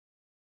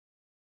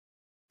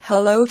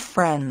Hello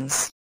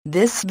friends,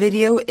 this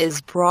video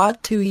is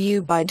brought to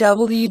you by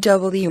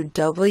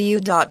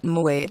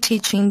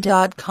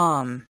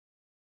www.moeteaching.com.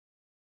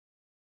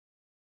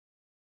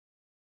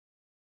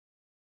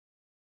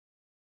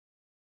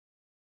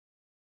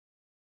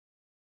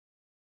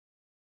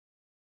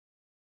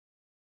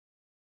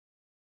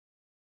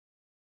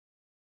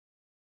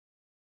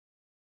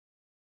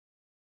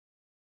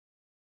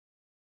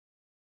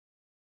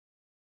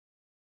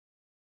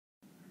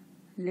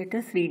 Let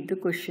us read the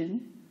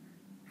question.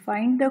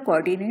 Find the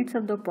coordinates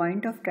of the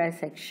point of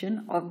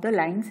trisection of the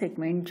line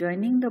segment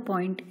joining the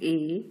point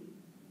A,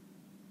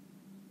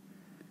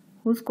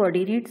 whose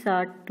coordinates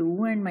are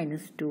 2 and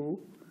 -2,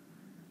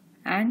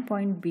 and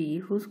point B,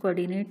 whose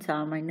coordinates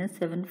are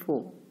 -7,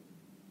 4.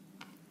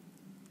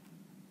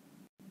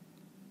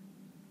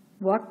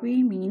 What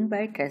we mean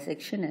by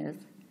trisection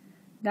is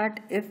that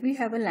if we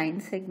have a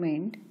line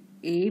segment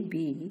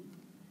AB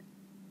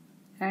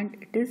and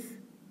it is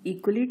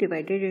equally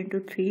divided into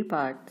 3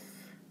 parts,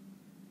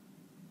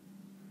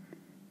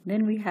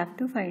 then we have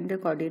to find the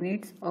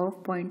coordinates of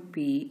point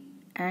P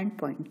and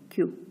point Q.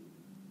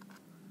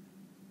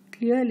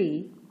 Clearly,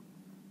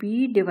 P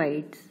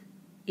divides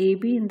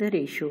AB in the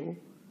ratio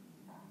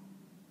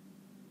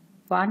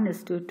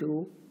 1:2,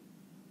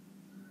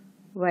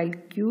 while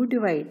Q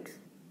divides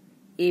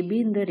AB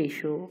in the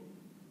ratio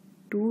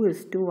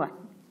 2:1.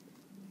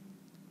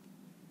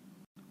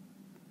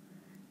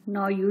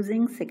 Now,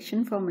 using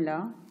section formula,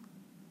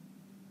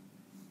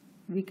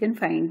 we can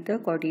find the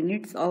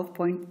coordinates of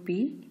point P.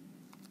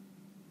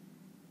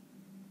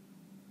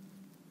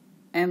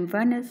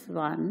 M1 is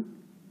 1,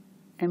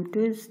 M2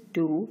 is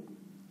 2,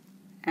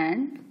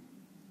 and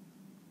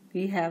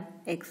we have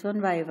x1,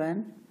 y1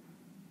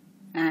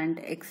 and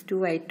x2,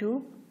 y2.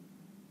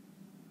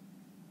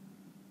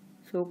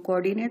 So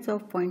coordinates of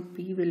point P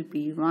will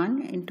be 1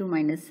 into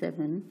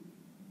 -7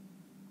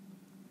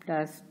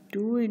 plus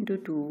 2 into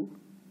 2.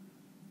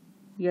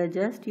 We are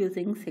just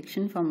using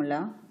section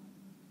formula,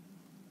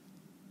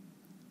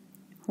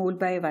 whole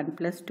by 1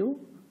 plus 2.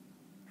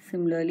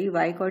 Similarly,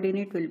 y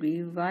coordinate will be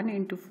 1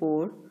 into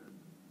 4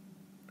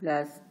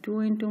 plus 2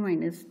 into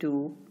 -2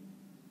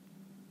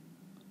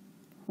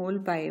 whole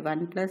by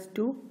 1 plus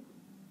 2.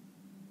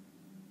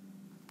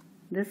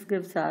 This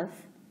gives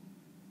us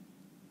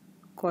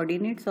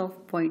coordinates of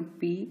point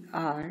P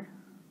are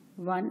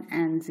 1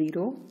 and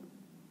 0.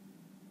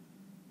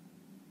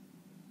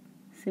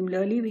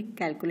 Similarly, we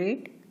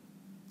calculate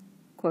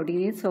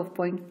coordinates of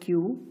point Q.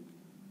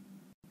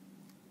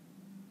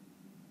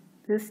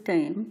 This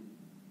time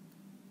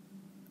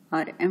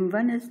our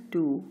M1 is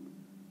 2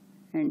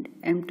 and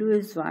M2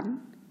 is 1.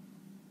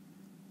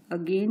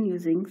 Again,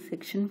 using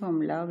section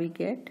formula, we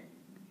get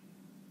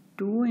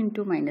 2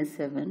 into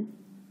 -7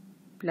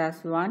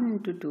 plus 1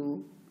 into 2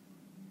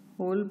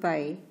 whole by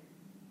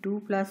 2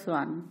 plus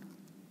 1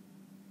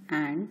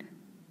 and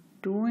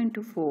 2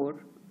 into 4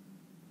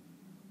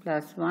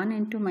 plus 1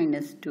 into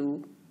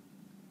 -2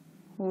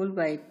 whole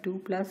by 2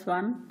 plus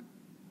 1.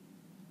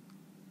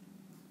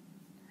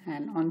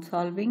 And on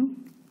solving,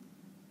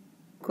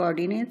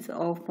 coordinates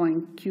of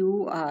point Q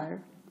are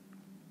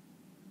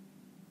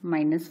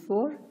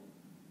 -4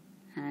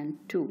 and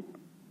 2.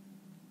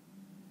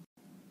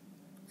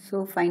 So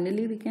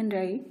finally we can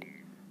write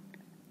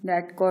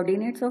that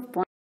coordinates of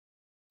point.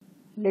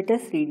 Let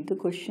us read the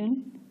question.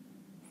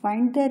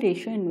 Find the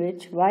ratio in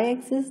which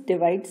y-axis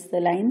divides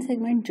the line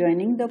segment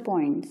joining the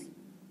points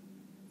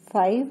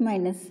 5,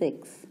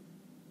 -6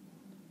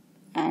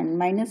 and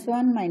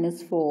 -1,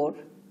 -4.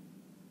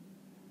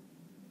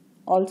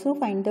 Also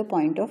find the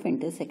point of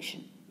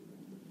intersection.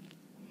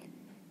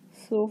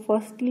 So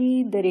firstly,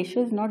 the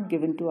ratio is not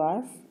given to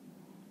us,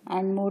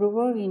 and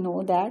moreover we know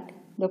that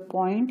the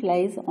point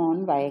lies on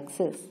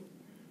y-axis.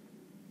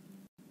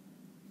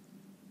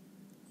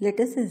 Let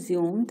us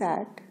assume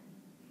that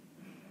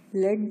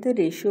let the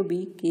ratio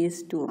be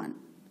k:1.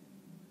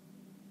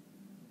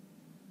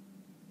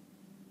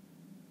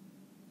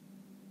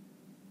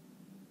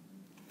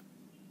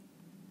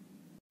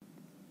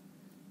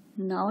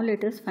 Now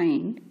let us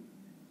find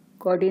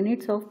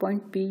coordinates of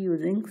point P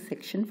using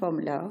section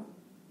formula.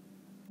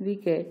 We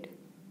get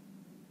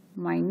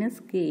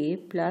 -k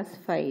plus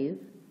 5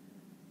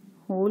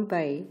 whole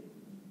by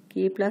k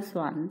plus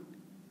 1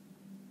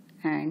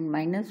 and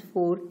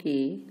 -4k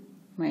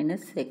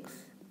minus 6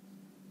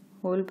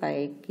 whole by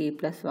k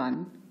plus 1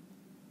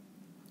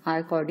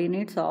 are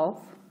coordinates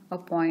of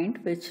a point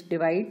which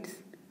divides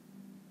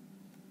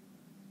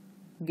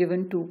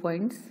given 2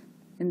 points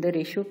in the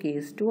ratio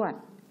k:1.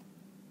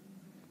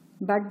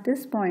 But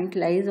this point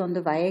lies on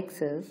the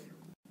y-axis.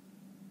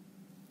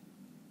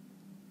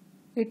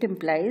 It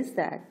implies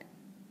that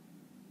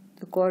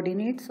the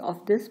coordinates of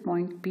this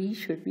point P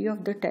should be of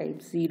the type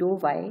 0,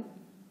 y.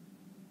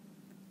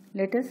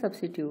 Let us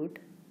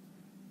substitute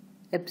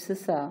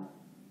abscissa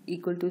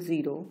equal to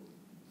 0.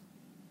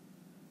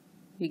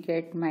 We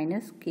get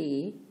 -k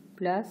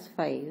plus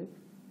 5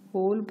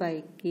 whole by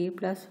k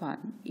plus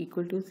 1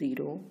 equal to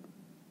 0.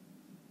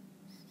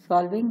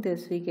 Solving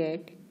this, we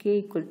get k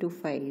equal to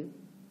 5.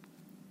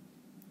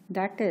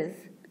 That is,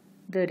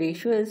 The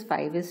ratio is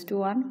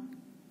 5:1.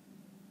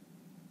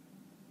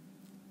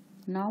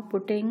 Now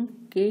putting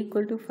k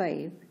equal to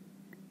 5,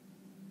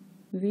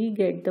 we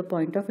get the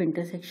point of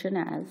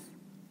intersection as,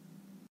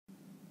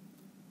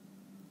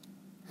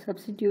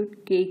 substitute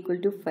k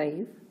equal to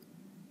 5,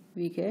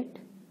 we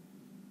get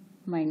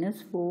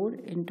minus 4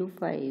 into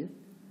 5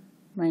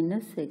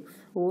 minus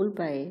 6 whole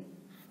by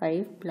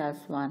 5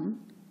 plus 1.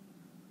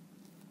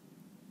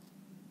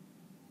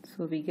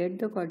 So we get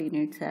the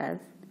coordinates as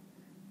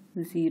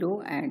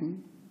 0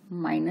 and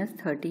minus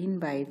 13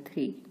 by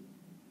 3.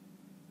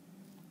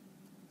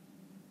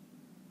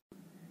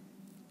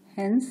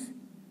 Hence,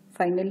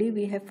 finally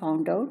we have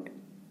found out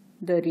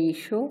the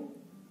ratio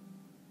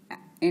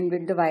in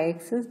which the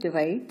y-axis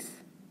divides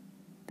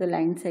the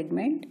line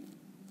segment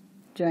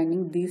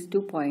joining these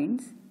 2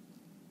 points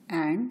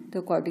and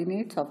the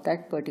coordinates of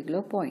that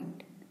particular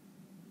point.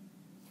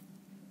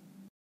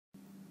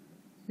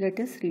 Let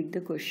us read the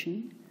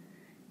question.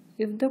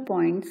 If the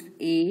points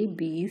A,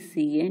 B,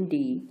 C and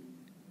D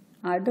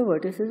are the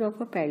vertices of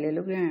a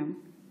parallelogram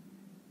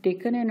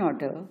taken in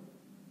order,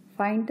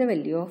 find the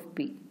value of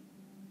P.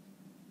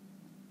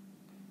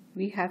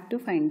 We have to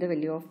find the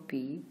value of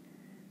P.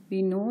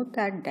 We know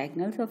that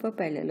diagonals of a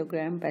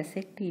parallelogram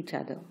bisect each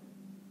other.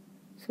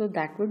 So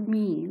that would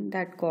mean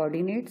that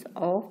coordinates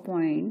of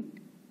point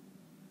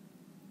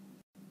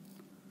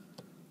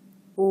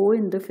O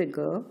in the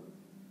figure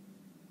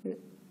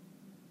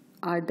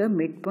are the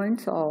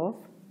midpoints of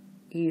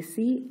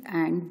AC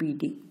and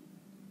BD.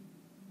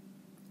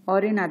 Or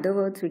in other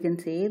words, we can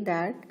say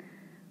that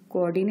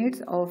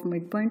coordinates of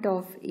midpoint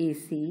of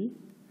AC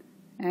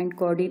and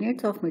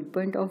coordinates of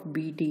midpoint of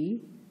BD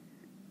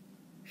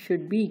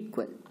should be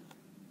equal.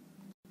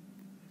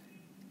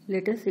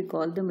 Let us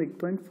recall the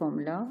midpoint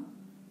formula,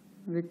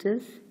 which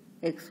is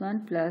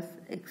x1 plus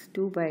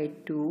x2 by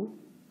 2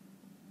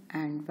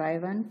 and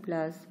y1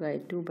 plus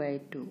y2 by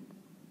 2.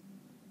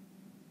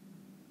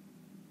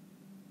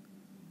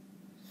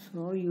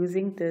 So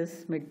using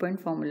this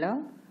midpoint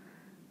formula,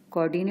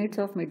 coordinates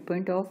of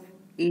midpoint of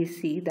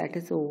AC, that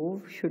is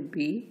O, should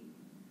be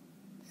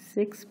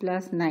 6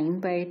 plus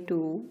 9 by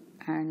 2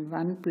 and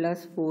 1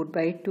 plus 4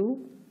 by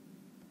 2,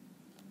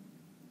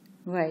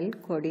 while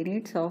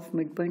coordinates of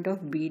midpoint of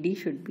BD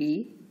should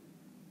be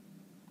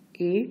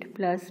 8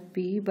 plus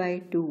P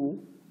by 2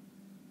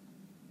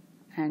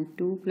 and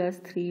 2 plus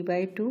 3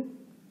 by 2.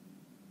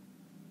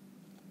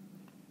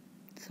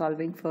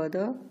 Solving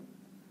further,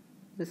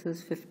 this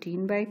is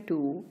 15 by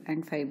 2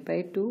 and 5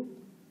 by 2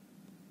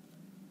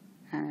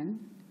 and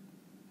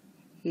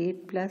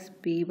 8 plus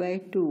P by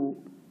 2,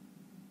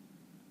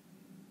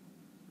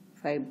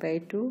 5 by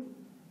 2.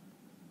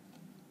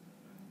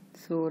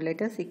 So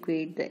let us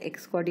equate the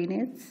x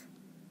coordinates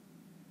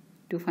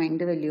to find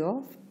the value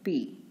of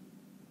P.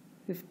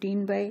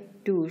 15 by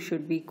 2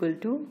 should be equal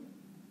to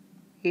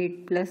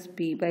 8 plus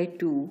P by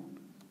 2,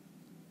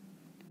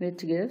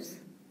 which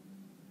gives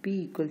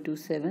P equal to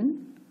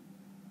 7.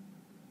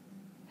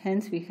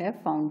 Hence we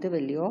have found the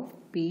value of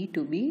P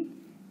to be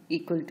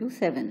equal to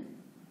 7.